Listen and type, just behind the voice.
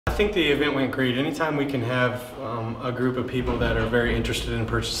think the event went great. Anytime we can have a group of people that are very interested in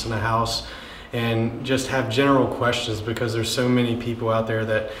purchasing a house and just have general questions, because there's so many people out there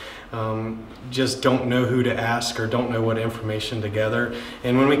that just don't know who to ask or don't know what information to gather.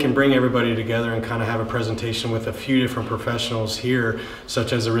 And when we can bring everybody together and kind of have a presentation with a few different professionals here,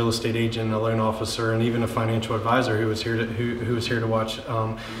 such as a real estate agent, a loan officer, and even a financial advisor who was here to watch,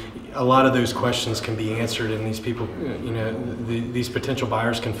 a lot of those questions can be answered, and these people, you know, these potential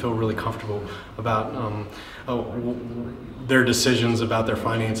buyers can feel really comfortable about their decisions about their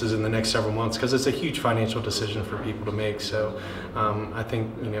finances in the next several months, because it's a huge financial decision for people to make. So I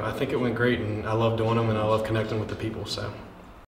think it went great, and I love doing them, and I love connecting with the people. So.